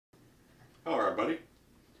Hello everybody,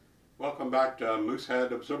 welcome back to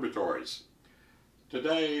Moosehead Observatories.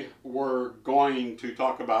 Today we're going to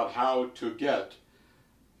talk about how to get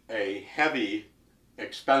a heavy,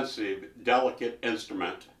 expensive, delicate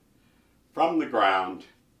instrument from the ground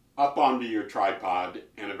up onto your tripod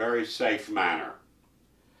in a very safe manner.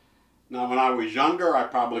 Now when I was younger I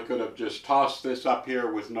probably could have just tossed this up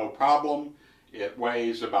here with no problem. It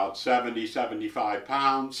weighs about 75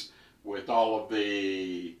 pounds with all of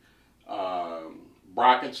the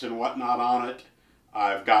brackets and whatnot on it.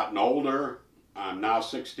 I've gotten older. I'm now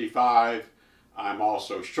 65. I'm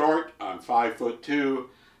also short. I'm 5'2",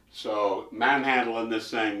 so manhandling this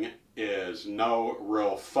thing is no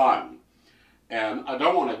real fun. And I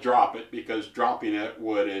don't want to drop it because dropping it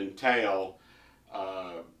would entail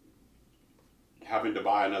having to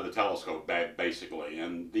buy another telescope basically,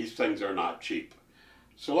 and these things are not cheap.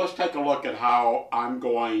 So let's take a look at how I'm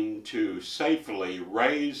going to safely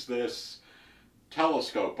raise this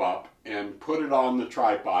telescope up and put it on the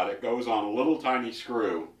tripod. It goes on a little tiny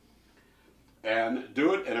screw, and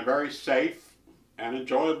do it in a very safe and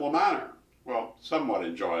enjoyable manner. Well, somewhat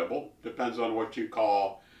enjoyable, depends on what you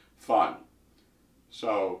call fun.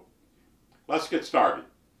 So let's get started.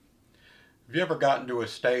 Have you ever gotten to a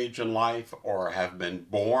stage in life or have been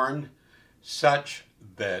born such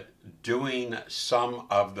that doing some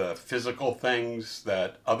of the physical things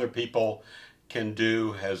that other people can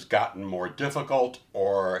do has gotten more difficult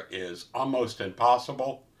or is almost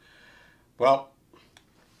impossible? Well,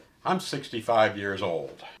 I'm 65 years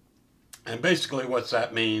old. And basically what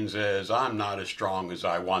that means is I'm not as strong as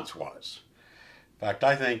I once was. In fact,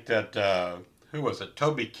 I think that, who was it?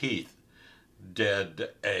 Toby Keith did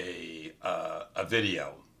a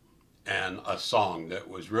video and a song that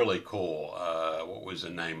was really cool. What was the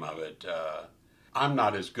name of it? I'm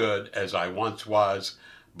not as good as I once was,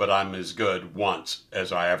 but I'm as good once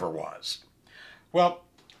as I ever was. Well,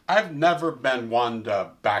 I've never been one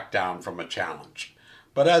to back down from a challenge,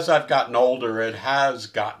 but as I've gotten older, it has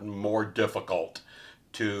gotten more difficult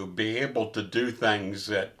to be able to do things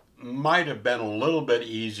that might have been a little bit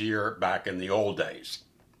easier back in the old days.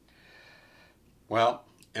 Well,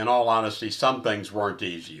 in all honesty, some things weren't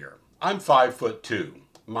easier. I'm 5'2".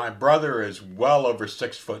 My brother is well over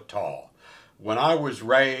 6 foot tall. When I was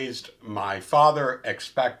raised, my father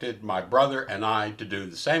expected my brother and I to do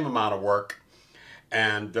the same amount of work,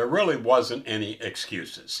 and there really wasn't any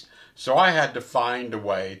excuses. So I had to find a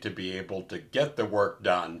way to be able to get the work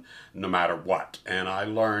done no matter what. And I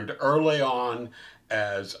learned early on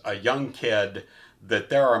as a young kid that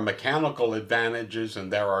there are mechanical advantages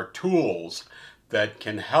and there are tools that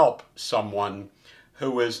can help someone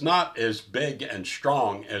who is not as big and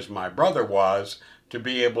strong as my brother was to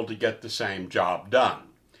be able to get the same job done.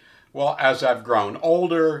 Well, as I've grown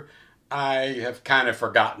older, I have kind of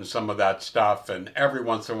forgotten some of that stuff, and every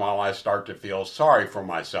once in a while I start to feel sorry for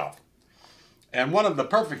myself. And one of the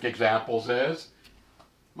perfect examples is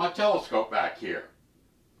my telescope back here.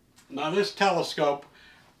 Now this telescope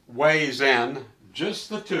weighs in just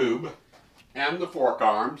the tube and the fork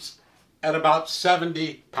arms at about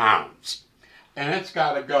 70 pounds. And it's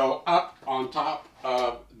got to go up on top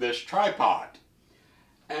of this tripod.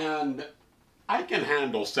 And I can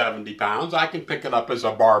handle 70 pounds. I can pick it up as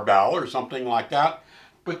a barbell or something like that.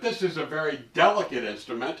 But this is a very delicate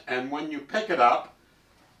instrument, and when you pick it up,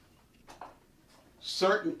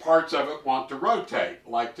 certain parts of it want to rotate,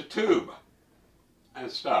 like the tube and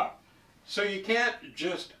stuff. So you can't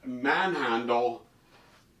just manhandle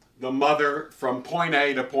the mother from point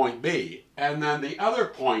A to point B. And then the other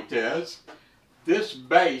point is, this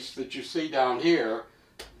base that you see down here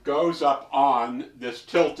goes up on this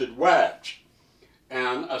tilted wedge,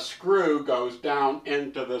 and a screw goes down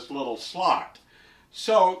into this little slot.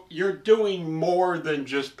 So you're doing more than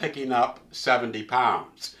just picking up 70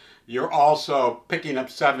 pounds. You're also picking up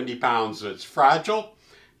 70 pounds that's fragile.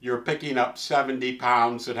 You're picking up 70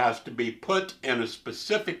 pounds that has to be put in a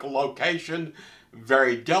specific location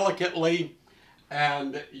very delicately,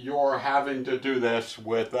 and you're having to do this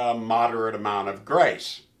with a moderate amount of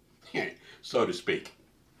grace, so to speak.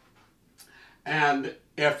 And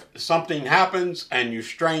if something happens and you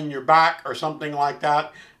strain your back or something like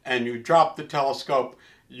that and you drop the telescope,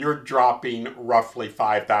 you're dropping roughly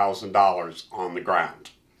 $5,000 on the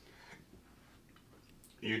ground.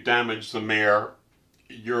 You damage the mirror,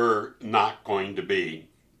 you're not going to be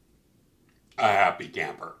a happy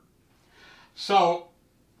camper. So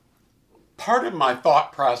part of my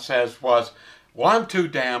thought process was, well, I'm too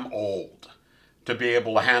damn old to be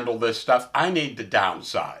able to handle this stuff. I need to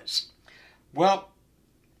downsize. Well,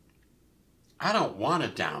 I don't want to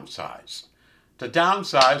downsize. To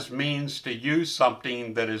downsize means to use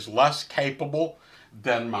something that is less capable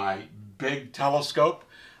than my big telescope.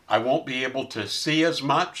 I won't be able to see as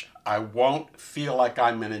much. I won't feel like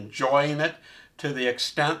I'm enjoying it to the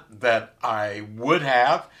extent that I would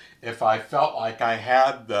have if I felt like I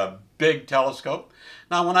had the big telescope.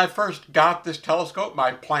 Now, when I first got this telescope,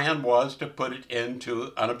 my plan was to put it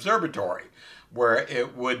into an observatory where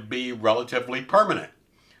it would be relatively permanent.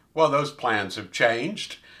 Well, those plans have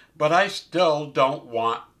changed, but I still don't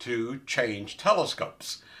want to change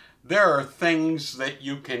telescopes. There are things that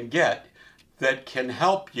you can get that can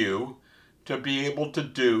help you to be able to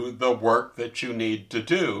do the work that you need to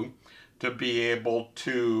do to be able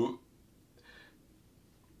to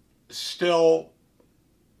still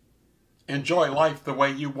enjoy life the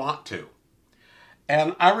way you want to.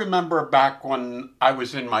 And I remember back when I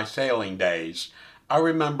was in my sailing days, I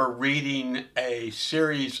remember reading a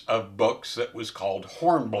series of books that was called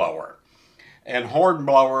Hornblower. And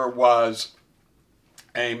Hornblower was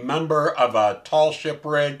a member of a tall ship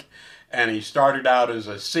rig, and he started out as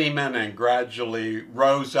a seaman and gradually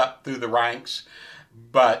rose up through the ranks.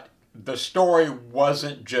 But the story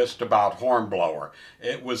wasn't just about Hornblower.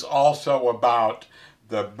 It was also about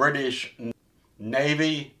the British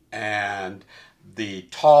Navy and the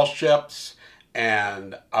tall ships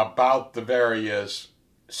and about the various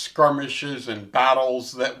skirmishes and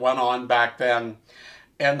battles that went on back then,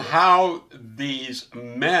 and how these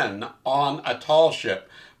men on a tall ship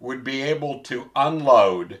would be able to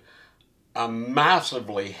unload a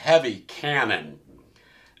massively heavy cannon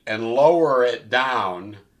and lower it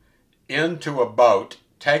down into a boat,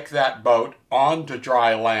 take that boat onto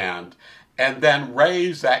dry land, and then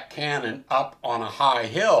raise that cannon up on a high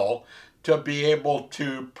hill to be able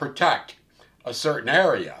to protect a certain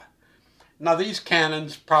area. Now, these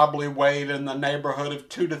cannons probably weighed in the neighborhood of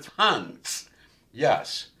 2 to 3 tons.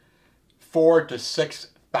 Yes, 4,000 to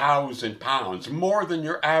 6,000 pounds, more than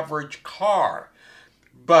your average car.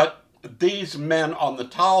 But these men on the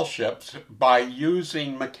tall ships, by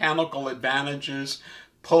using mechanical advantages,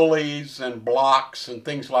 pulleys and blocks and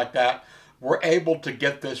things like that, were able to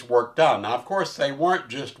get this work done. Now, of course, they weren't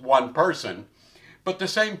just one person, but the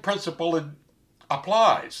same principle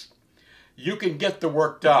applies. You can get the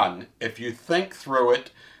work done if you think through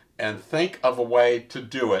it and think of a way to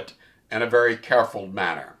do it in a very careful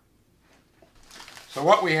manner. So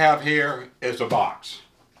what we have here is a box.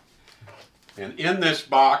 And in this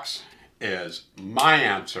box is my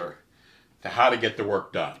answer to how to get the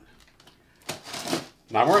work done.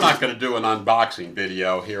 Now, we're not going to do an unboxing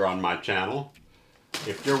video here on my channel.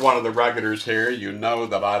 If you're one of the regulars here, you know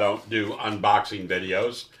that I don't do unboxing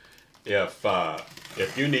videos.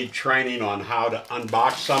 If you need training on how to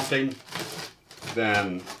unbox something,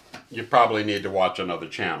 then you probably need to watch another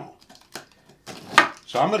channel.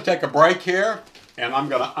 So I'm going to take a break here, and I'm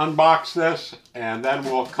going to unbox this, and then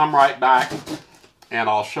we'll come right back, and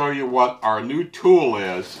I'll show you what our new tool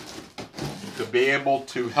is to be able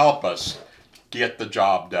to help us get the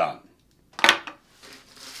job done.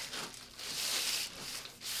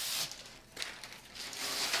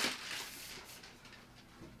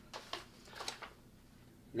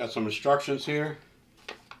 Got some instructions here.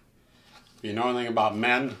 If you know anything about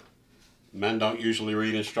men don't usually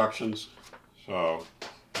read instructions, so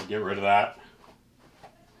I'll get rid of that.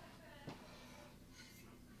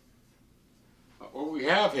 But what we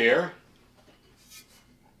have here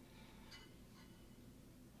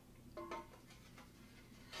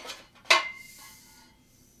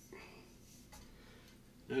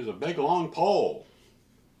is a big long pole,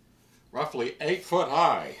 roughly 8 foot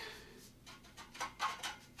high.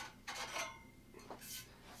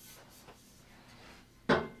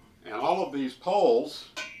 And all of these poles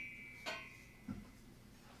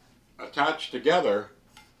attached together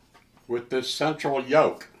with this central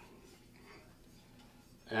yoke.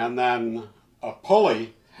 And then a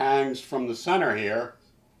pulley hangs from the center here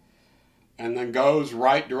and then goes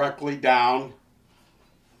right directly down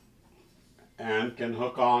and can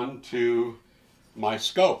hook on to my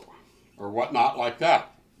scope or whatnot like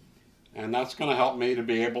that. And that's going to help me to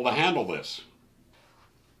be able to handle this.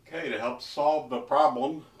 Okay, to help solve the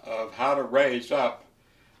problem of how to raise up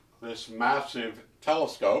this massive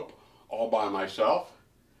telescope all by myself,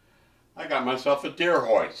 I got myself a deer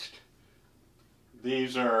hoist.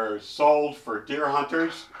 These are sold for deer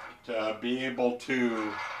hunters to be able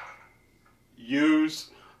to use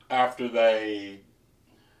after they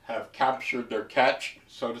have captured their catch,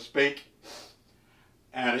 so to speak.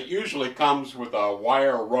 And it usually comes with a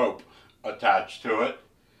wire rope attached to it,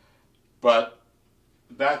 but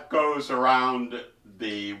that goes around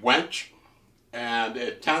the winch and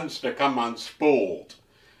it tends to come unspooled.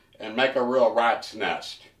 and make a real rat's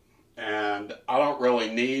nest. And I don't really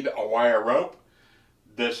need a wire rope.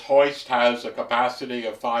 This hoist has a capacity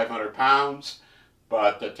of 500 pounds,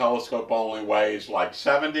 but the telescope only weighs like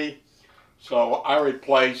 70. So I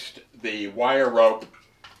replaced the wire rope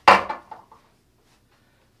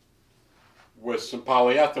with some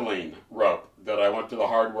polyethylene rope that I went to the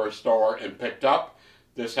hardware store and picked up.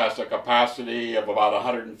 This has a capacity of about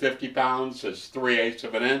 150 pounds. It's 3/8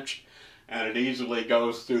 of an inch, and it easily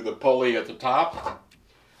goes through the pulley at the top.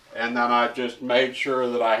 And then I just made sure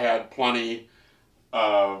that I had plenty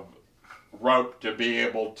of rope to be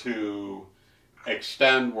able to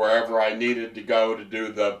extend wherever I needed to go to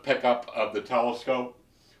do the pickup of the telescope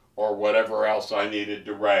or whatever else I needed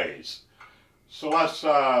to raise. So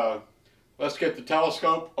let's get the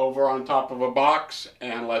telescope over on top of a box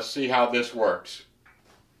and let's see how this works.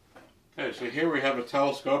 Okay, so here we have a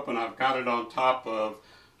telescope and I've got it on top of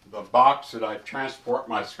the box that I transport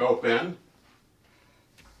my scope in.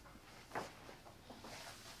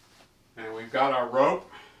 And we've got our rope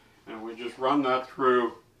and we just run that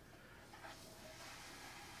through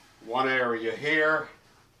one area here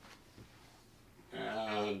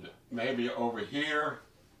and maybe over here.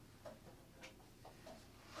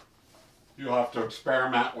 You'll have to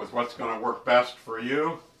experiment with what's going to work best for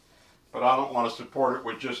you, but I don't want to support it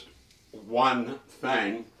with just one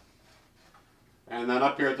thing. And then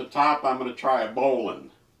up here at the top I'm going to try a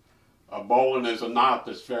bowline. A bowline is a knot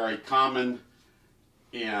that's very common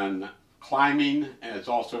in climbing, and it's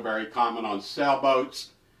also very common on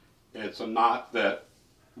sailboats. It's a knot that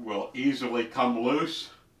will easily come loose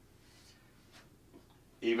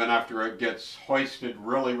even after it gets hoisted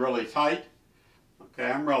really tight. Okay,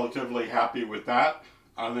 I'm relatively happy with that.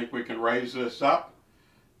 I think we can raise this up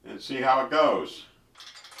and see how it goes.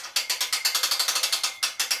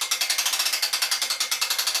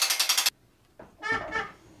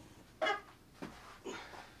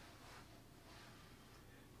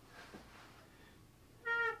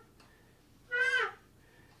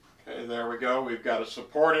 Okay, there we go. We've got it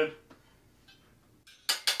supported.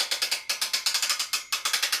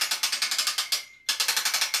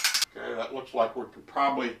 Okay, that looks like we could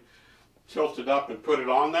probably tilt it up and put it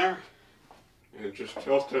on there. And just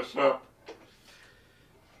tilt this up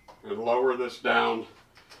and lower this down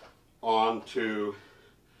onto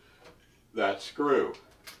that screw.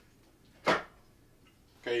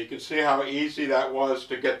 Okay, you can see how easy that was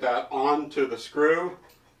to get that onto the screw.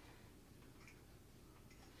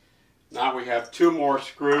 Now we have two more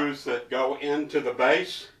screws that go into the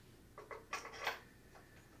base.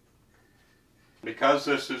 Because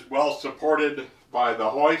this is well supported by the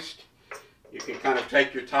hoist, you can kind of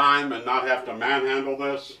take your time and not have to manhandle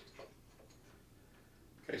this.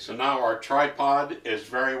 Okay, so now our tripod is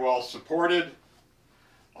very well supported.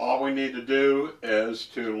 All we need to do is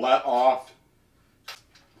to let off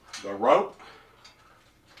the rope.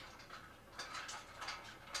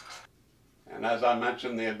 And as I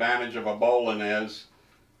mentioned, the advantage of a bowline is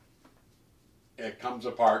it comes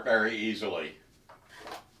apart very easily.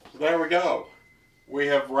 So there we go. We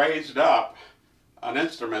have raised up an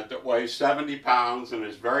instrument that weighs 70 pounds and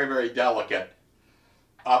is very delicate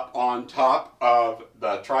up on top of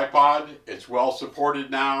the tripod. It's well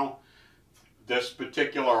supported now. This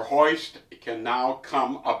particular hoist can now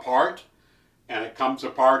come apart, and it comes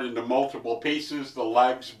apart into multiple pieces. The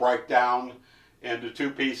legs break down into two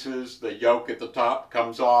pieces. The yoke at the top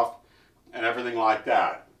comes off and everything like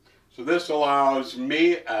that. So this allows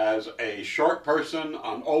me, as a short person,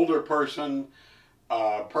 an older person,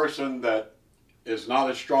 a person that is not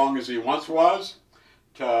as strong as he once was,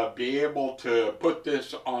 to be able to put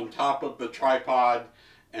this on top of the tripod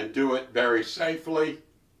and do it very safely.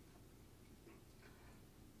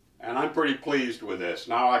 And I'm pretty pleased with this.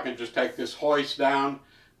 Now I can just take this hoist down,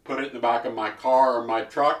 put it in the back of my car or my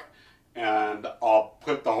truck, and I'll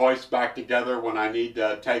put the hoist back together when I need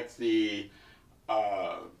to take the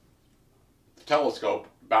telescope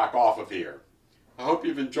back off of here. I hope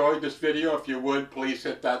you've enjoyed this video. If you would, please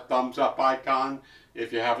hit that thumbs up icon.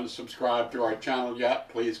 If you haven't subscribed to our channel yet,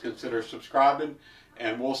 please consider subscribing,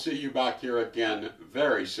 and we'll see you back here again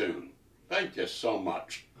very soon. Thank you so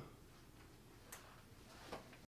much.